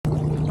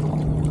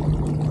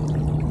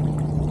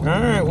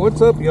Alright,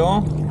 what's up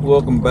y'all?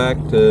 Welcome back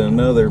to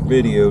another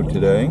video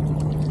today.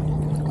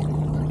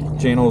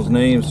 Channel's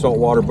name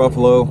Saltwater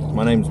Buffalo.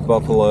 My name's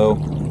Buffalo.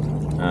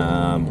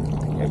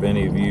 If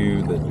any of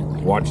you that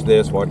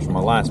watched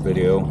my last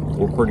video,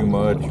 we're pretty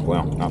much,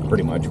 well, not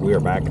pretty much, we are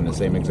back in the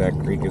same exact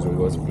creek as we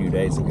was a few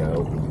days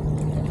ago.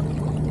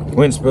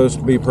 Wind's supposed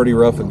to be pretty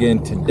rough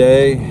again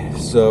today,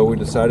 so we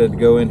decided to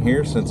go in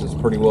here since it's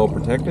pretty well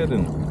protected,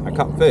 and I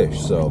caught fish.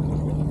 So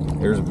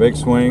there's a big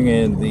swing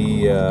in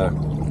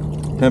the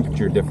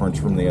temperature difference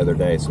from the other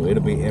day, so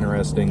it'll be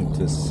interesting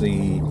to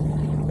see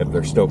if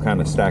they're still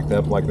kind of stacked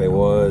up like they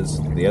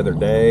was the other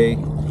day,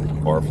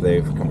 or if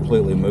they've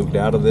completely moved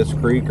out of this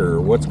creek,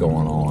 or what's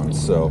going on.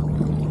 So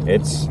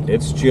it's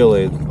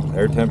chilly.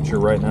 Air temperature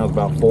right now is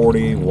about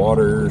 40,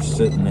 water's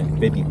sitting at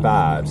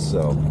 55,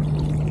 so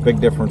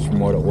big difference from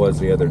what it was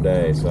the other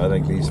day. So I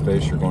think these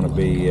fish are going to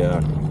be,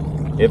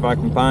 if I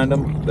can find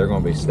them, they're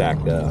going to be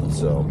stacked up.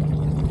 So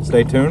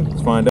stay tuned,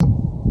 let's find out.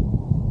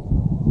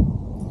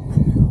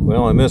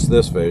 Well, I missed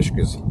this fish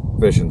because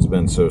fishing's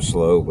been so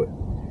slow, but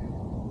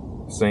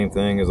same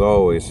thing as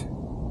always.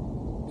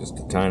 Just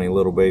a tiny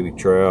little baby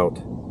trout.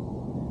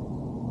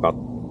 About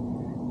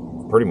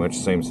pretty much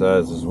the same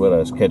size as what I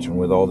was catching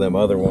with all them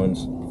other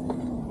ones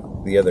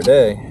the other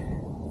day.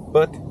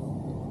 But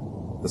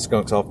the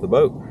skunk's off the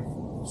boat.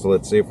 So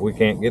let's see if we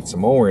can't get some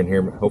more in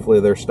here.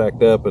 Hopefully they're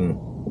stacked up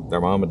and their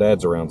mom and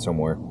dad's around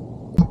somewhere.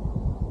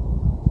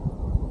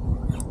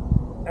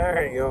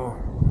 Alright,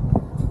 y'all.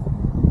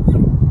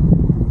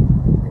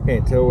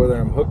 Can't tell whether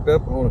I'm hooked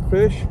up on a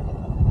fish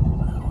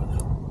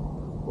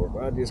or if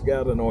I just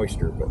got an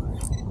oyster, but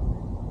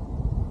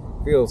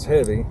it feels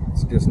heavy.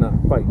 It's just not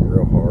fighting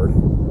real hard.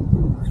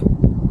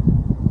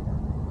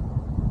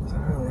 So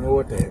I don't know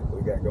what the heck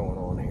we got going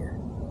on here.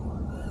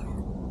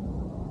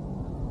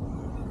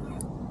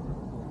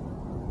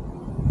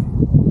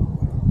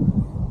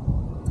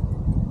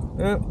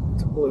 Oh,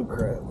 it's a blue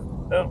crab.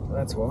 Oh,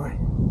 that's why.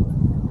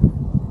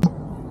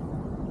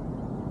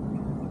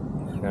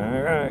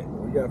 All right.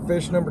 We got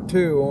fish number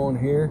 2 on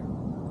here.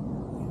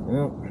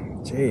 Well,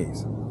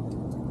 jeez.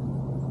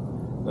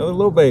 Another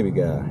little baby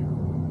guy.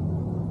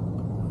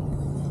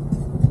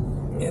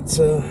 It's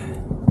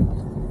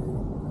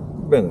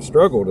been a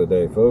struggle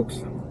today,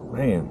 folks.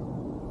 Man,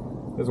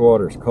 this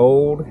water's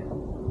cold.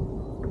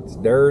 It's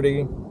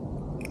dirty.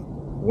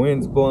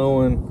 Wind's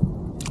blowing.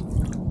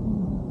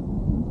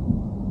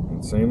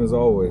 And same as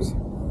always.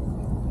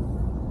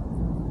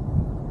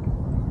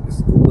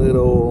 Just a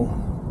little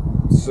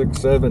 6,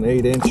 7,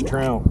 8-inch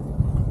trout,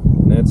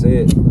 and that's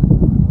it.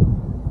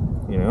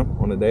 You know,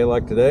 on a day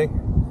like today,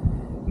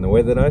 and the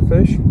way that I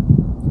fish,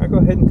 I go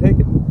ahead and take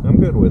it. I'm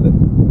good with it.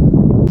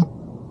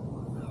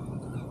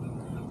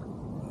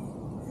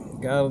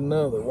 Got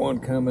another one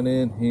coming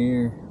in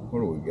here. What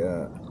do we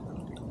got?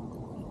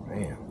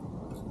 Man,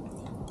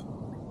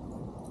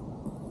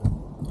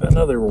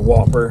 another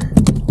whopper.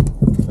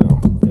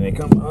 Oh, and they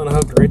come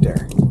unhooked right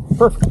there.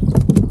 Perfect.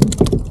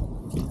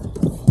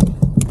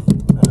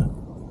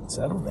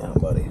 Settle down,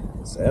 buddy.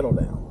 Settle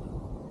down.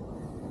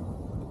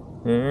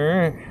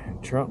 Alright,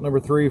 trout number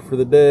 3 for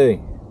the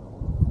day.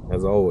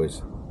 As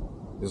always,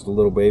 just a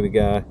little baby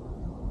guy.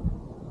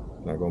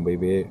 Not going to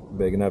be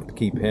big enough to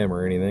keep him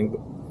or anything,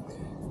 but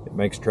it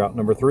makes trout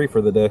number 3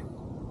 for the day.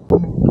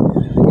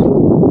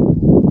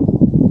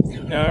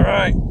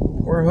 Alright,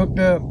 we're hooked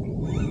up.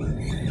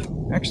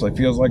 Actually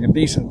feels like a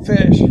decent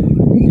fish. A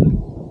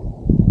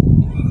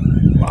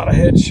lot of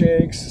head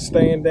shakes,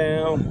 staying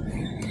down.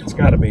 It's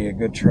got to be a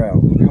good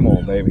trout. Come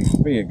on, baby.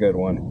 Be a good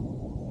one.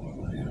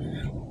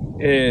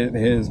 It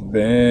has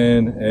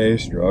been a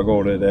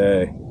struggle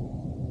today.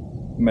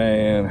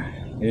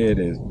 Man, it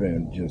has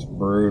been just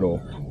brutal.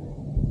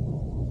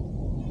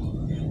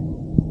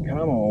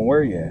 Come on,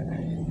 where you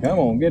at? Come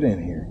on, get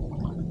in here.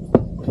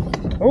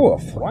 Oh, a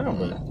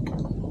flounder.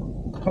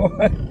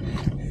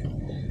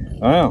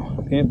 Wow,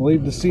 I can't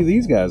believe to see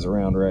these guys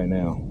around right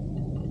now.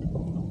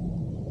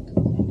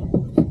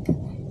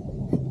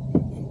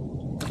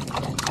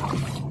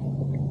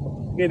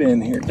 Get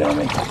in here,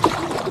 dummy.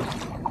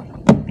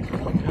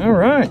 All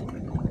right.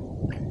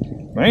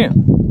 Man,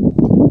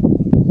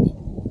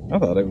 I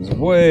thought it was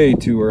way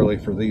too early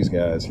for these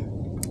guys. I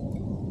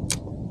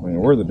mean,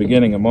 we're the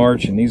beginning of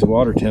March and these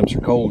water temps are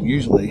cold.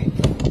 Usually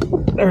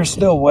they're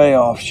still way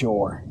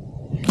offshore.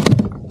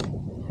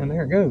 And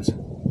there it goes.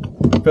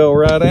 Fell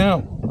right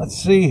out. Let's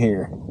see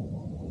here.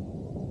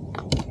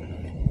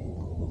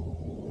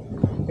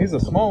 He's a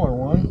smaller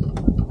one.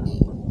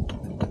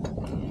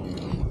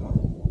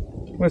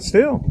 But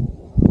still,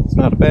 it's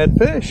not a bad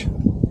fish.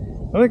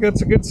 I think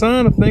that's a good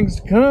sign of things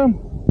to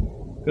come.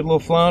 Good little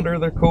flounder,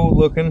 they're cool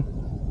looking.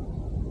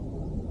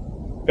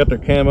 Got their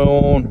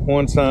camo on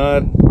one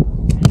side.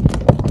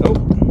 Oh,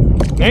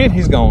 and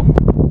he's gone.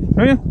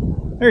 Yeah,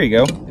 there you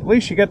go. At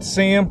least you got to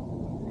see him.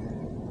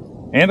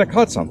 And I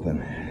caught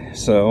something.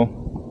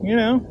 So, you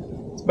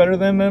know, it's better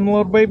than them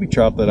little baby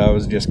trout that I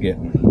was just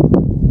getting.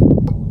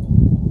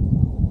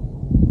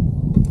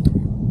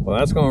 Well,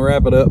 that's going to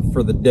wrap it up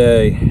for the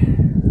day.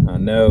 I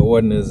know it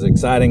wasn't as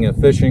exciting a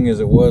fishing as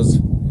it was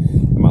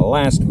in my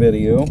last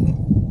video.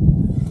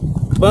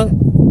 But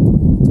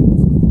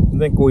I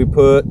think we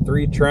put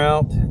 3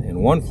 trout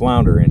and 1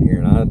 flounder in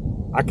here,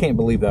 and I can't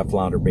believe that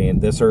flounder being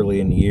this early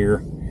in the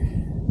year.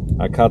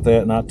 I caught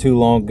that not too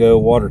long ago.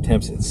 Water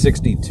temps at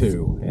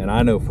 62, and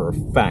I know for a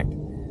fact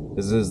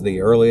this is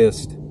the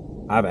earliest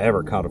I've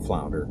ever caught a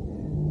flounder.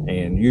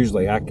 And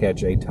usually I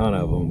catch a ton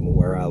of them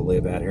where I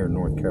live out here in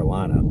North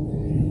Carolina.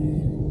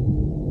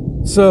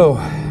 So,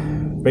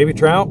 baby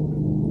trout,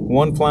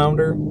 1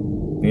 flounder.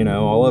 You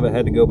know, all of it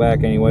had to go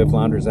back anyway.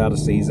 Flounder's out of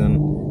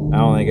season. I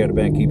don't think it would have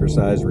been keeper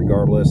size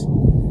regardless.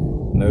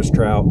 And those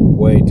trout,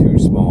 way too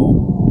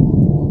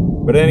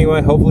small. But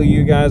anyway, hopefully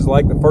you guys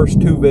like the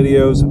first 2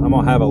 videos. I'm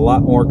going to have a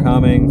lot more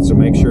coming, so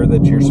make sure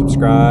that you're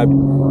subscribed.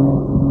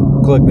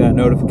 Click that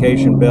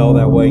notification bell,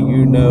 that way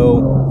you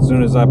know as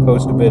soon as I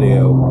post a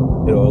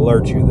video, it'll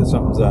alert you that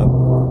something's up.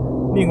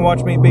 You can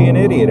watch me be an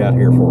idiot out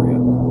here for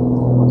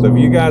you. So if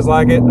you guys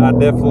like it, I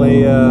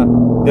definitely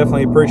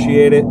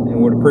appreciate it,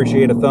 and would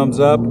appreciate a thumbs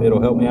up.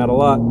 It'll help me out a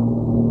lot.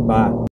 Bye.